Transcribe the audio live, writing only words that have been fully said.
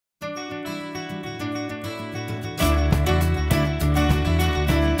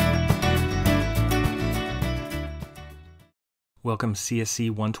Welcome CSC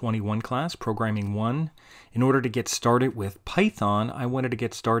 121 class, Programming 1. In order to get started with Python, I wanted to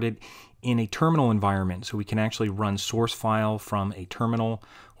get started in a terminal environment so we can actually run source file from a terminal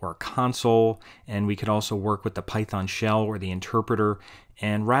or a console, and we could also work with the Python shell or the interpreter.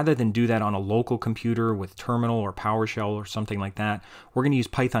 And rather than do that on a local computer with terminal or PowerShell or something like that, we're going to use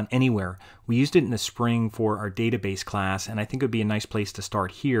PythonAnywhere. We used it in the spring for our database class, and I think it would be a nice place to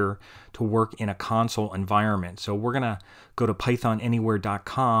start here to work in a console environment. So we're going to go to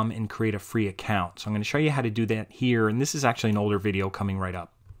PythonAnywhere.com and create a free account. So I'm going to show you how to do that here, and this is actually an older video coming right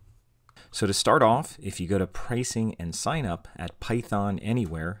up. So to start off, if you go to pricing and sign up at Python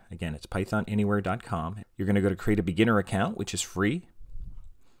Anywhere, again, it's PythonAnywhere.com, you're going to go to create a beginner account, which is free.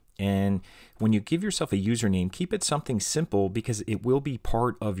 And when you give yourself a username, keep it something simple because it will be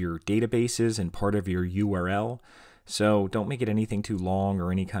part of your databases and part of your URL. So don't make it anything too long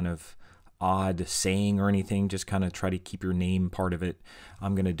or any kind of odd saying or anything. Just kind of try to keep your name part of it.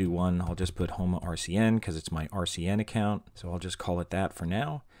 I'm going to do one. I'll just put Homa RCN because it's my RCN account. So I'll just call it that for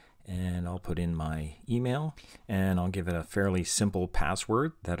now. And I'll put in my email and I'll give it a fairly simple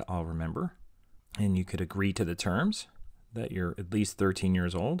password that I'll remember. And you could agree to the terms that you're at least 13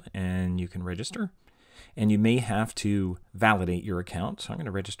 years old and you can register. And you may have to validate your account. So I'm going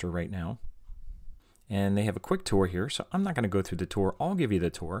to register right now. And they have a quick tour here. So I'm not going to go through the tour. I'll give you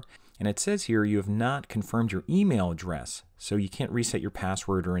the tour. And it says here you have not confirmed your email address. So you can't reset your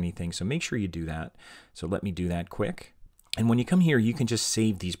password or anything. So make sure you do that. So let me do that quick. And when you come here, you can just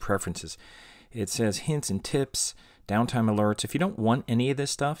save these preferences. It says hints and tips, downtime alerts. If you don't want any of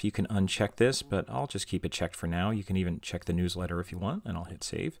this stuff, you can uncheck this, but I'll just keep it checked for now. You can even check the newsletter if you want, and I'll hit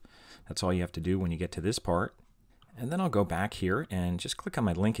save. That's all you have to do when you get to this part. And then I'll go back here and just click on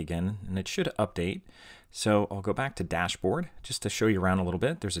my link again, and it should update. So I'll go back to dashboard just to show you around a little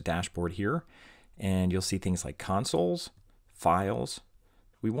bit. There's a dashboard here, and you'll see things like consoles, files.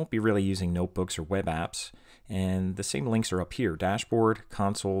 We won't be really using notebooks or web apps. And the same links are up here: dashboard,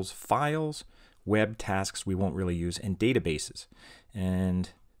 consoles, files, web tasks we won't really use, and databases. And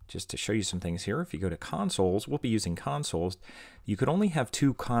just to show you some things here, if you go to consoles, we'll be using consoles. You could only have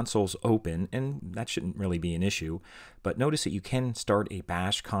 2 consoles open, and that shouldn't really be an issue. But notice that you can start a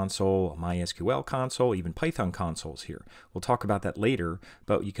Bash console, a MySQL console, even Python consoles here. We'll talk about that later,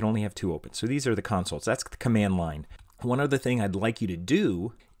 but you can only have 2 open. So these are the consoles. That's the command line. One other thing I'd like you to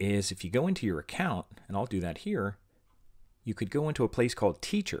do is if you go into your account, and I'll do that here, you could go into a place called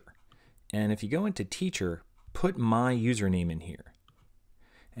Teacher. And if you go into Teacher, put my username in here.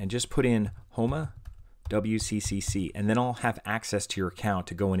 And just put in Homa WCCC, and then I'll have access to your account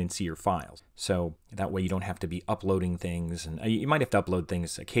to go in and see your files. So that way you don't have to be uploading things, and you might have to upload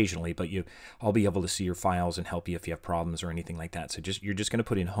things occasionally, but I'll be able to see your files and help you if you have problems or anything like that. So you're just going to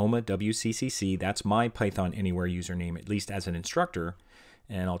put in Homa WCCC. That's my Python Anywhere username, at least as an instructor,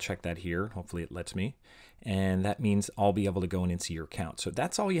 and I'll check that here. Hopefully it lets me. And that means I'll be able to go in and see your account. So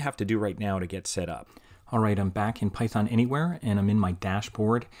that's all you have to do right now to get set up. All right, I'm back in Python Anywhere, and I'm in my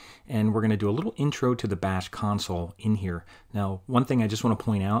dashboard, and we're going to do a little intro to the Bash console in here. Now, one thing I just want to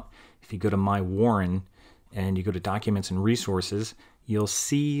point out, if you go to My Warren and you go to Documents and Resources, you'll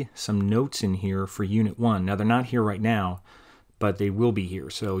see some notes in here for Unit 1. Now, they're not here right now, but they will be here.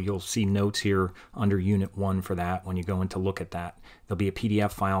 So you'll see notes here under Unit 1 for that when you go in to look at that. There'll be a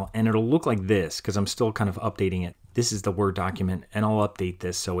PDF file, and it'll look like this because I'm still kind of updating it. This is the Word document, and I'll update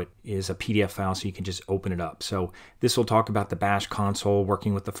this so it is a PDF file so you can just open it up. So this will talk about the Bash console,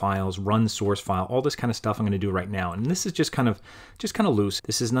 working with the files, run source file, all this kind of stuff I'm going to do right now. And this is just kind of loose.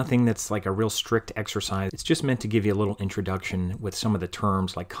 This is nothing that's like a real strict exercise. It's just meant to give you a little introduction with some of the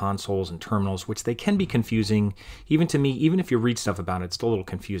terms like consoles and terminals, which they can be confusing. Even to me, even if you read stuff about it, it's still a little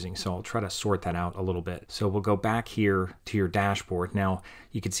confusing. So I'll try to sort that out a little bit. So we'll go back here to your dashboard. Now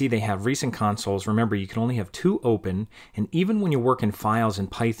you can see they have recent consoles. Remember, you can only have 2 open, and even when you work in files in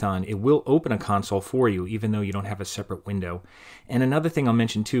Python, it will open a console for you, even though you don't have a separate window. And another thing I'll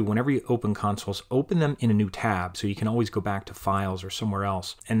mention too, whenever you open consoles, open them in a new tab, so you can always go back to files or somewhere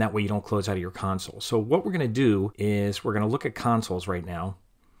else, and that way you don't close out of your console. So what we're going to do is we're going to look at consoles right now.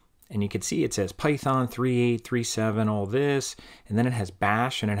 And you can see it says Python 3.8, 3.7, all this, and then it has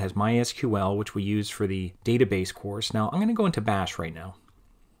Bash and it has MySQL, which we use for the database course. Now I'm going to go into Bash right now.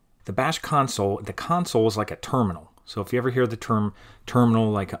 The Bash console, the console is like a terminal. So if you ever hear the term terminal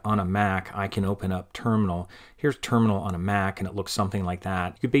like on a Mac, I can open up terminal. Here's terminal on a Mac, and it looks something like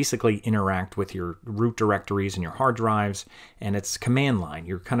that. You could basically interact with your root directories and your hard drives, and it's command line.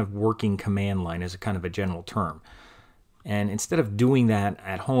 You're kind of working command line as a kind of a general term. And instead of doing that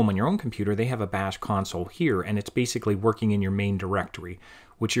at home on your own computer, they have a Bash console here, and it's basically working in your main directory,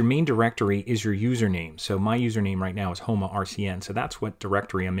 which your main directory is your username. So my username right now is HOMA-RCN. So that's what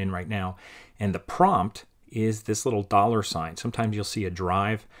directory I'm in right now. And the prompt is this little $sign. Sometimes you'll see a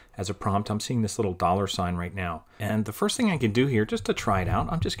drive as a prompt. I'm seeing this little $sign right now. And the first thing I can do here, just to try it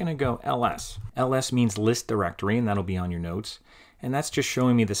out, I'm just going to go ls. ls means list directory, and that'll be on your notes. And that's just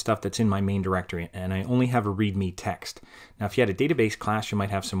showing me the stuff that's in my main directory, and I only have a README text. Now, if you had a database class, you might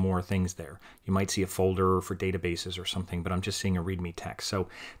have some more things there. You might see a folder for databases or something, but I'm just seeing a README text. So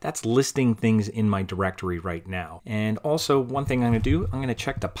that's listing things in my directory right now. And also, one thing I'm going to do, I'm going to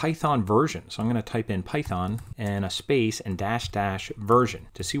check the Python version. So I'm going to type in Python and a space and -- version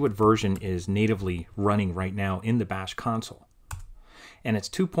to see what version is natively running right now in the Bash console. And it's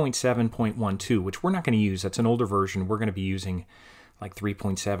 2.7.12, which we're not going to use. That's an older version. We're going to be using like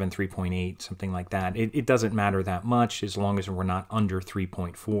 3.7, 3.8, something like that. It doesn't matter that much as long as we're not under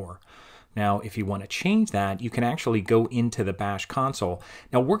 3.4. Now, if you want to change that, you can actually go into the Bash console.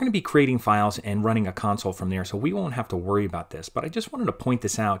 Now, we're going to be creating files and running a console from there, so we won't have to worry about this. But I just wanted to point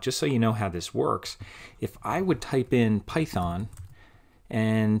this out just so you know how this works. If I would type in Python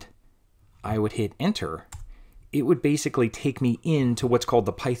and I would hit enter, it would basically take me into what's called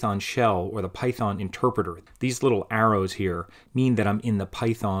the Python shell or the Python interpreter. These little arrows here mean that I'm in the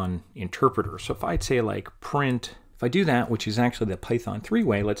Python interpreter. So if I'd say like print, if I do that, which is actually the Python 3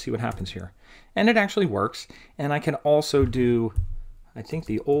 way, let's see what happens here. And it actually works. And I can also do, I think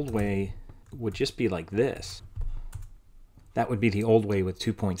the old way would just be like this. That would be the old way with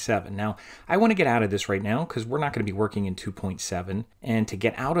 2.7. Now, I want to get out of this right now because we're not going to be working in 2.7. And to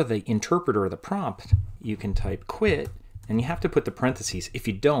get out of the interpreter or the prompt, you can type quit, and you have to put the parentheses. If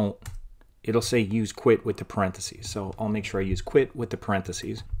you don't, it'll say use quit with the parentheses. So I'll make sure I use quit with the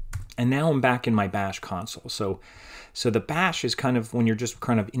parentheses. And now I'm back in my Bash console. So the Bash is kind of when you're just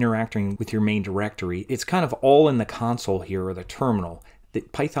kind of interacting with your main directory. It's kind of all in the console here or the terminal. The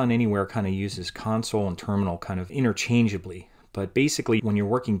PythonAnywhere kind of uses console and terminal kind of interchangeably. But basically, when you're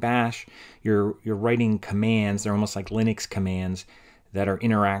working Bash, you're writing commands. They're almost like Linux commands that are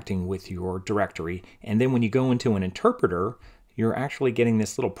interacting with your directory. And then when you go into an interpreter, you're actually getting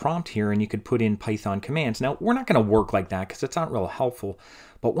this little prompt here, and you could put in Python commands. Now, we're not going to work like that because it's not real helpful.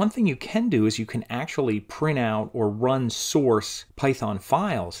 But one thing you can do is you can actually print out or run source Python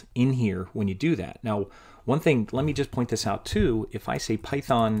files in here when you do that. Now, one thing, let me just point this out too. If I say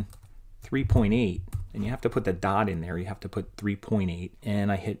Python 3.8, and you have to put the dot in there, you have to put 3.8,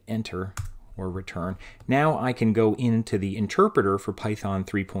 and I hit enter or return. Now I can go into the interpreter for Python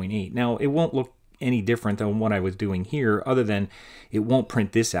 3.8. Now it won't look any different than what I was doing here, other than it won't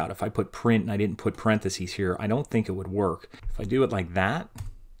print this out. If I put print and I didn't put parentheses here, I don't think it would work. If I do it like that,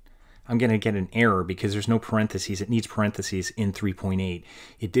 I'm going to get an error because there's no parentheses. It needs parentheses in 3.8.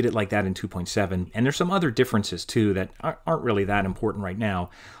 It did it like that in 2.7. And there's some other differences too that aren't really that important right now.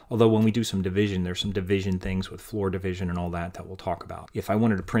 Although when we do some division, there's some division things with floor division and all that we'll talk about. If I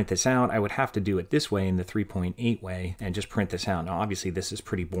wanted to print this out, I would have to do it this way in the 3.8 way and just print this out. Now, obviously this is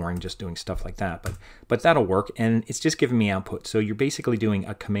pretty boring just doing stuff like that, but that'll work. And it's just giving me output. So you're basically doing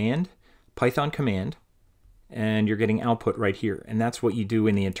a command, Python command, and you're getting output right here. And that's what you do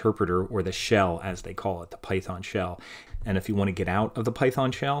in the interpreter, or the shell as they call it, the Python shell. And if you want to get out of the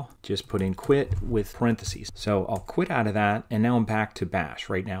Python shell, just put in quit with parentheses. So I'll quit out of that, and now I'm back to Bash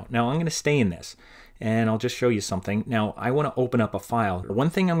right now. Now I'm going to stay in this, and I'll just show you something. Now I want to open up a file. One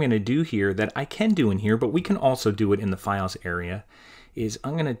thing I'm going to do here that I can do in here, but we can also do it in the files area, is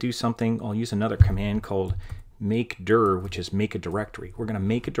I'm going to do something. I'll use another command called make dir, which is make a directory. We're going to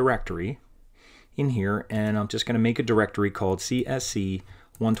make a directory in here, and I'm just going to make a directory called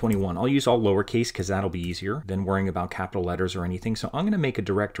CSC121. I'll use all lowercase because that'll be easier than worrying about capital letters or anything. So I'm going to make a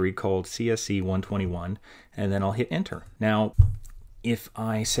directory called CSC121, and then I'll hit enter. Now, if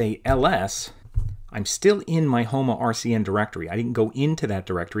I say ls, I'm still in my HOMA-RCN directory. I didn't go into that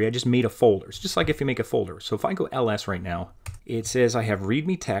directory. I just made a folder. It's just like if you make a folder. So if I go ls right now, it says I have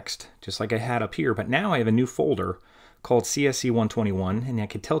README text, just like I had up here, but now I have a new folder called CSC121, and I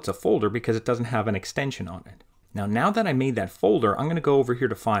can tell it's a folder because it doesn't have an extension on it. Now that I made that folder, I'm going to go over here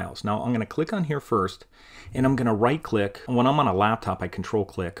to Files. Now I'm going to click on here first, and I'm going to right-click. When I'm on a laptop, I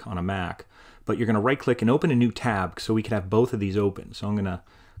control-click on a Mac, but you're going to right-click and open a new tab so we could have both of these open. So I'm going to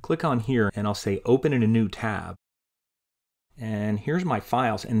click on here, and I'll say Open in a new tab. And here's my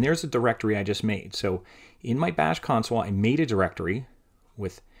files, and there's a directory I just made. So in my Bash console, I made a directory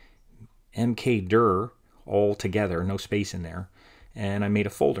with mkdir all together, no space in there, and I made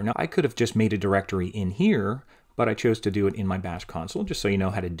a folder. Now I could have just made a directory in here, but I chose to do it in my Bash console, just so you know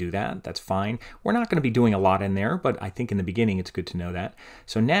how to do that. That's fine. We're not going to be doing a lot in there, but I think in the beginning it's good to know that.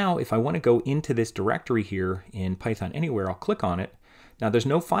 So now if I want to go into this directory here in PythonAnywhere, I'll click on it. Now there's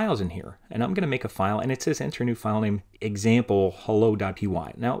no files in here, and I'm going to make a file, and it says enter new file name example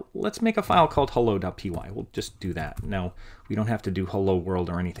hello.py. Now let's make a file called hello.py. We'll just do that. Now we don't have to do hello world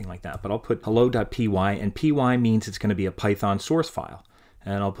or anything like that, but I'll put hello.py, and py means it's going to be a Python source file.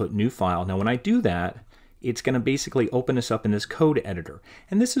 And I'll put new file. Now when I do that, it's going to basically open us up in this code editor.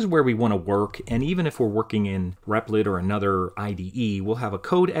 And this is where we want to work. And even if we're working in Replit or another IDE, we'll have a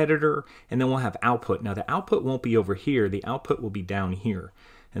code editor, and then we'll have output. Now the output won't be over here. The output will be down here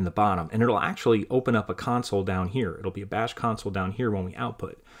in the bottom. And it'll actually open up a console down here. It'll be a bash console down here when we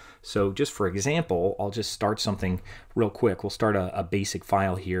output. So just for example, I'll just start something real quick. We'll start a basic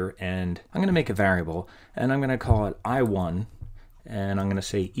file here, and I'm going to make a variable, and I'm going to call it I1, and I'm going to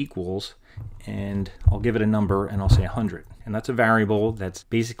say equals, and I'll give it a number, and I'll say 100. And that's a variable that's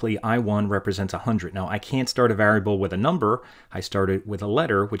basically I1 represents 100. Now I can't start a variable with a number. I start it with a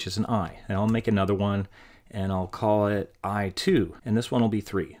letter, which is an I. And I'll make another one, and I'll call it I2, and this one will be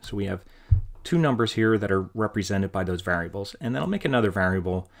 3. So we have two numbers here that are represented by those variables. And then I'll make another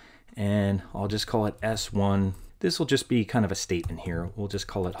variable, and I'll just call it S1. This will just be kind of a statement here. We'll just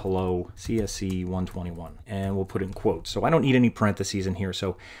call it hello CSC 121, and we'll put it in quotes. So I don't need any parentheses in here.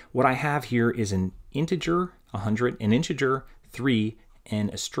 So what I have here is an integer 100, an integer 3, and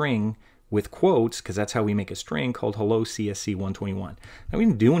a string with quotes, because that's how we make a string, called hello CSC 121. Now we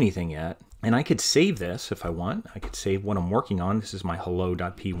didn't do anything yet, and I could save this if I want. I could save what I'm working on. This is my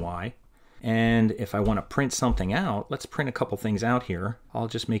hello.py. And if I want to print something out, let's print a couple things out here. I'll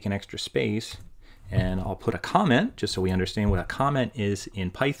just make an extra space, and I'll put a comment, just so we understand what a comment is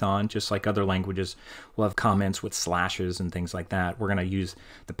in Python. Just like other languages, we'll have comments with slashes and things like that. We're going to use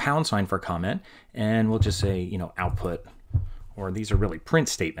the pound sign for comment, and we'll just say, you know, output, or these are really print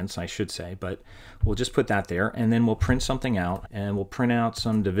statements, I should say, but we'll just put that there, and then we'll print something out, and we'll print out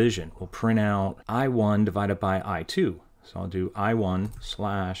some division. We'll print out I1 divided by I2. So I'll do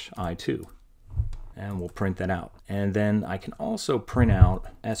I1/I2, and we'll print that out. And then I can also print out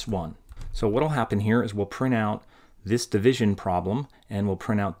S1. So what'll happen here is we'll print out this division problem, and we'll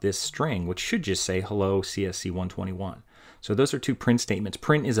print out this string, which should just say hello CSC 121. So those are two print statements.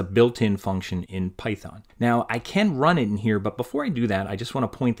 Print is a built-in function in Python. Now I can run it in here, but before I do that, I just want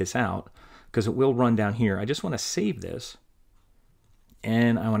to point this out, because it will run down here. I just want to save this,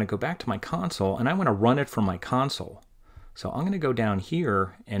 and I want to go back to my console, and I want to run it from my console. So I'm going to go down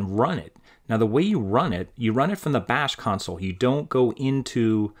here and run it. Now the way you run it from the bash console. You don't go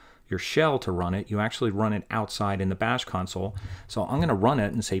into your shell to run it. You actually run it outside in the bash console. So I'm going to run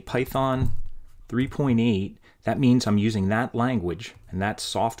it and say Python 3.8. That means I'm using that language and that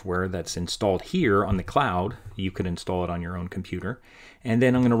software that's installed here on the cloud. You could install it on your own computer. And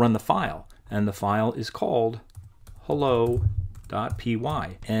then I'm going to run the file. And the file is called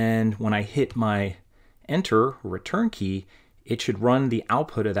hello.py. And when I hit my enter return key, it should run the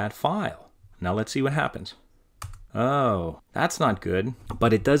output of that file. Now let's see what happens. Oh, that's not good.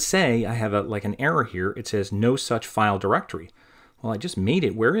 But it does say I have like an error here. It says no such file directory. Well, I just made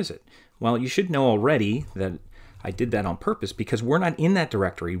it. Where is it? Well, you should know already that I did that on purpose, because we're not in that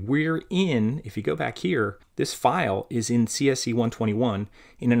directory. We're in, if you go back here, this file is in CSC 121,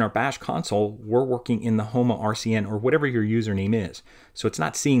 and in our bash console, we're working in the Homa RCN or whatever your username is. So it's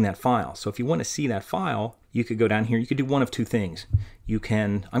not seeing that file. So if you want to see that file, you could go down here. You could do one of two things. You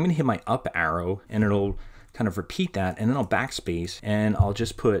can, I'm going to hit my up arrow, and it'll kind of repeat that, and then I'll backspace, and I'll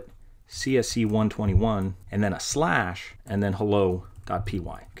just put CSC 121 and then a slash and then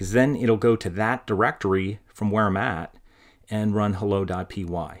hello.py, because then it'll go to that directory from where I'm at and run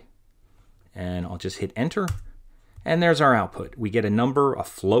hello.py. And I'll just hit enter, and there's our output. We get a number, a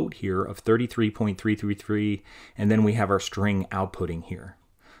float here of 33.333, and then we have our string outputting here.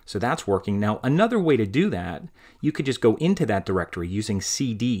 So that's working. Now another way to do that, you could just go into that directory using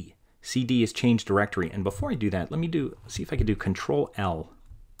cd. CD is change directory. And before I do that, let me see if I can do Control L.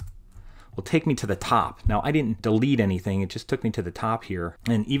 Will take me to the top. Now I didn't delete anything, it just took me to the top here.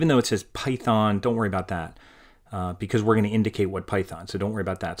 And even though it says Python, don't worry about that, because we're going to indicate what Python, so don't worry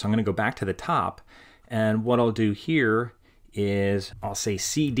about that. So I'm going to go back to the top, and what I'll do here is I'll say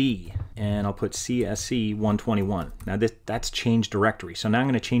CD, and I'll put CSC 121. Now that's change directory. So now I'm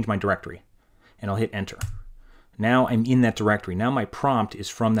going to change my directory, and I'll hit enter. Now I'm in that directory. Now my prompt is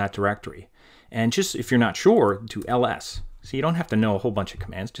from that directory. And just if you're not sure, do ls. So you don't have to know a whole bunch of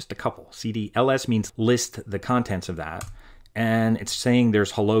commands, just a couple. CD ls means list the contents of that. And it's saying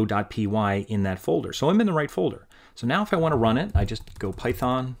there's hello.py in that folder. So I'm in the right folder. So now if I want to run it, I just go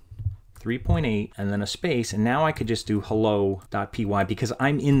Python 3.8 and then a space. And now I could just do hello.py because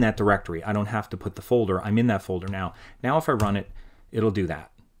I'm in that directory. I don't have to put the folder. I'm in that folder now. Now if I run it, it'll do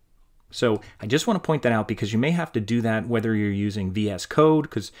that. So I just want to point that out because you may have to do that whether you're using VS Code,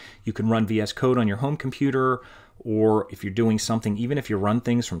 because you can run VS Code on your home computer, or if you're doing something, even if you run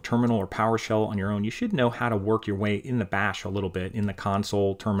things from terminal or PowerShell on your own, you should know how to work your way in the bash a little bit, in the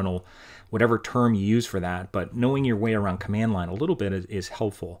console, terminal, whatever term you use for that. But knowing your way around command line a little bit is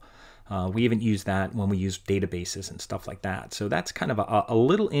helpful. We even use that when we use databases and stuff like that. So that's kind of a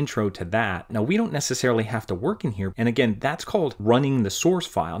little intro to that. Now, we don't necessarily have to work in here. And again, that's called running the source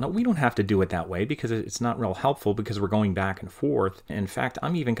file. Now, we don't have to do it that way because it's not real helpful because we're going back and forth. In fact,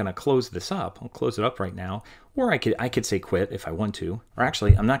 I'm even going to close this up. I'll close it up right now. Or I could say quit if I want to. Or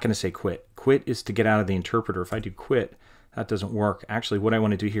actually, I'm not going to say quit. Quit is to get out of the interpreter. If I do quit, that doesn't work. Actually, what I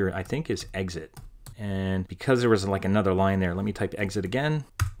want to do here, I think, is exit. And because there was like another line there, let me type exit again.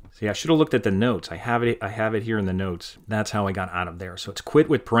 See, I should have looked at the notes. I have it here in the notes. That's how I got out of there. So it's quit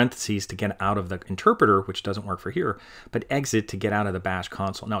with parentheses to get out of the interpreter, which doesn't work for here, but exit to get out of the bash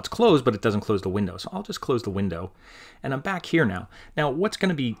console. Now it's closed, but it doesn't close the window. So I'll just close the window and I'm back here now. Now what's going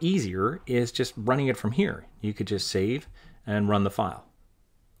to be easier is just running it from here. You could just save and run the file.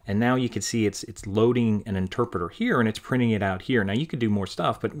 And now you can see it's loading an interpreter here and it's printing it out here. Now you could do more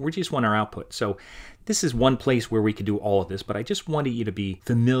stuff, but we just want our output. So this is one place where we could do all of this, but I just wanted you to be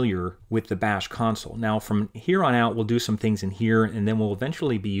familiar with the bash console. Now from here on out, we'll do some things in here and then we'll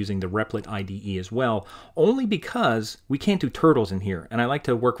eventually be using the Replit IDE as well, only because we can't do turtles in here. And I like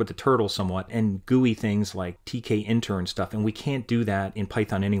to work with the turtles somewhat and GUI things like tkinter and stuff. And we can't do that in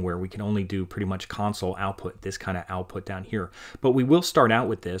Python Anywhere. We can only do pretty much console output, this kind of output down here. But we will start out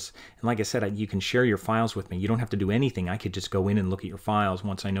with this. And like I said, you can share your files with me. You don't have to do anything. I could just go in and look at your files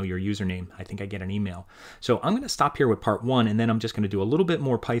once I know your username. I think I get an email. So I'm going to stop here with part 1, and then I'm just going to do a little bit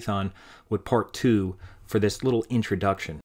more Python with part 2 for this little introduction.